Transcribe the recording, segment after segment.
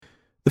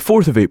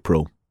4th of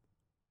April.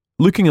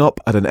 Looking up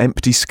at an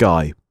empty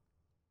sky.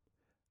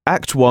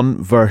 Act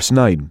 1, verse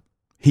 9.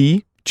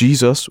 He,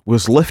 Jesus,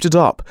 was lifted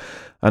up,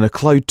 and a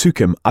cloud took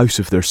him out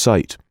of their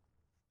sight.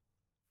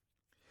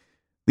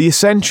 The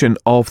ascension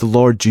of the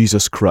Lord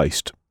Jesus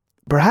Christ.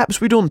 Perhaps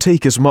we don't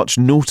take as much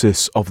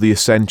notice of the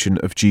ascension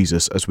of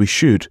Jesus as we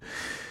should.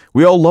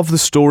 We all love the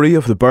story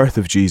of the birth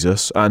of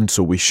Jesus, and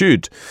so we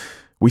should.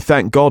 We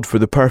thank God for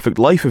the perfect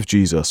life of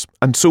Jesus,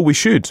 and so we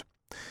should.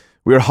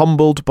 We are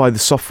humbled by the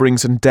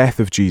sufferings and death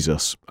of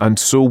Jesus, and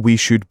so we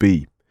should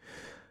be.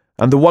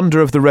 And the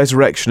wonder of the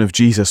resurrection of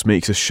Jesus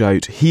makes us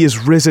shout, "He is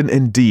risen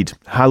indeed!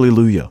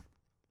 Hallelujah!"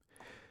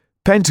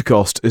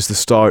 Pentecost is the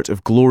start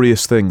of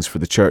glorious things for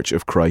the Church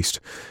of Christ,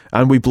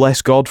 and we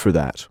bless God for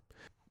that.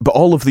 But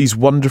all of these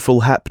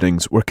wonderful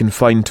happenings were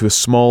confined to a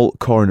small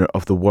corner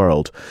of the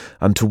world,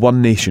 and to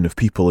one nation of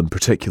people in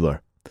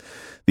particular.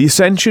 The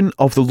ascension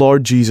of the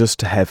Lord Jesus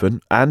to heaven,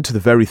 and to the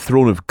very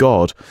throne of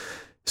God,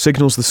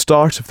 signals the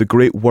start of the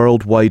great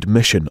worldwide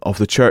mission of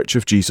the Church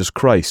of Jesus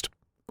Christ.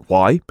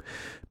 Why?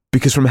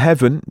 Because from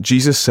heaven,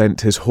 Jesus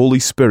sent his Holy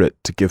Spirit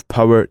to give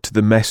power to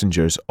the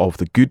messengers of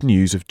the good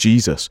news of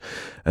Jesus,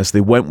 as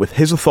they went with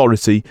his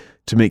authority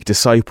to make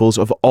disciples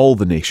of all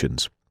the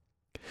nations.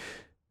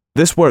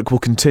 This work will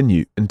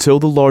continue until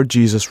the Lord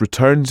Jesus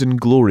returns in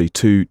glory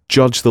to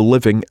judge the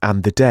living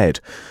and the dead,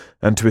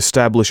 and to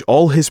establish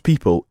all his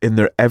people in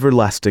their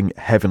everlasting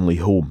heavenly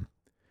home.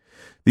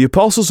 The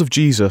apostles of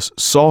Jesus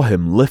saw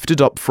him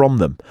lifted up from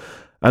them,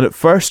 and at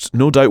first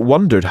no doubt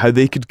wondered how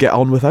they could get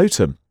on without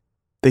him.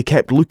 They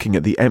kept looking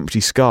at the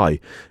empty sky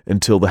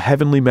until the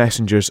heavenly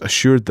messengers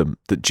assured them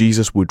that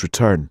Jesus would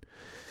return.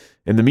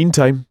 In the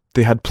meantime,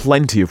 they had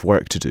plenty of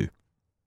work to do.